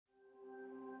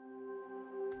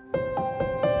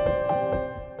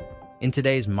In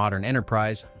today's modern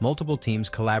enterprise, multiple teams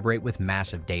collaborate with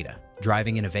massive data,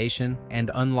 driving innovation and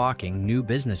unlocking new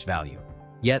business value.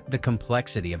 Yet the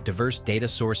complexity of diverse data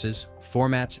sources,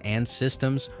 formats, and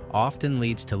systems often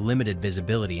leads to limited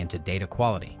visibility into data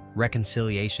quality,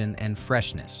 reconciliation, and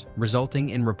freshness, resulting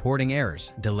in reporting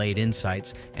errors, delayed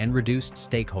insights, and reduced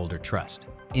stakeholder trust.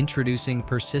 Introducing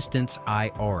Persistence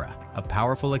iAura, a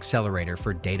powerful accelerator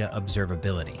for data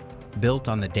observability. Built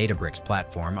on the Databricks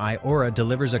platform, iAura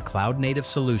delivers a cloud-native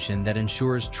solution that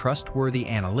ensures trustworthy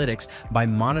analytics by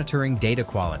monitoring data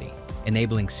quality,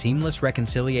 enabling seamless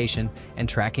reconciliation and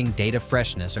tracking data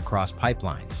freshness across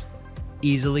pipelines.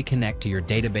 Easily connect to your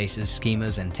databases,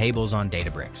 schemas, and tables on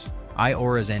Databricks.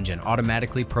 iAura's engine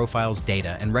automatically profiles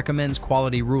data and recommends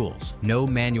quality rules, no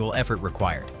manual effort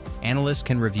required. Analysts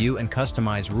can review and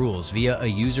customize rules via a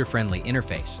user-friendly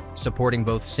interface, supporting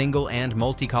both single and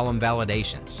multi-column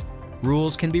validations.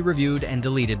 Rules can be reviewed and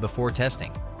deleted before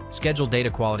testing. Schedule data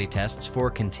quality tests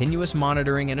for continuous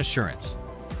monitoring and assurance.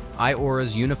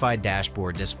 iAura's unified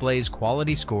dashboard displays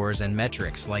quality scores and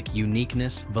metrics like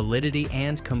uniqueness, validity,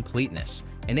 and completeness,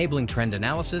 enabling trend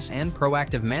analysis and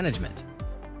proactive management.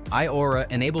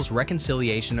 iAura enables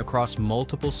reconciliation across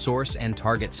multiple source and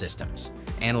target systems.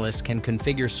 Analysts can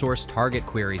configure source target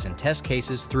queries and test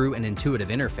cases through an intuitive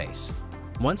interface.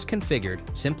 Once configured,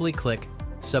 simply click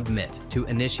Submit to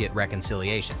initiate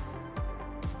reconciliation.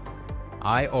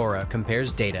 iAura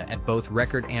compares data at both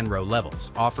record and row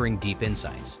levels, offering deep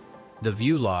insights. The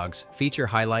view logs feature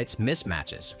highlights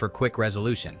mismatches for quick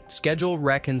resolution. Schedule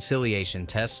reconciliation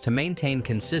tests to maintain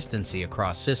consistency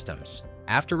across systems.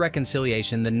 After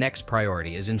reconciliation, the next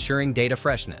priority is ensuring data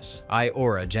freshness.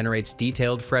 iAura generates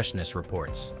detailed freshness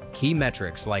reports. Key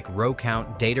metrics like row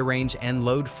count, data range, and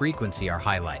load frequency are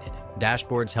highlighted.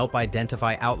 Dashboards help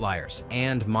identify outliers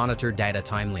and monitor data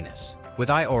timeliness. With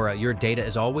iAura, your data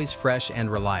is always fresh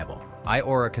and reliable.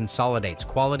 iAura consolidates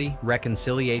quality,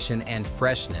 reconciliation, and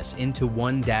freshness into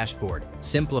one dashboard,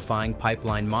 simplifying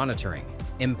pipeline monitoring.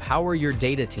 Empower your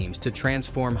data teams to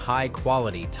transform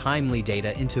high-quality, timely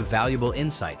data into valuable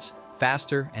insights,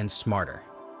 faster and smarter.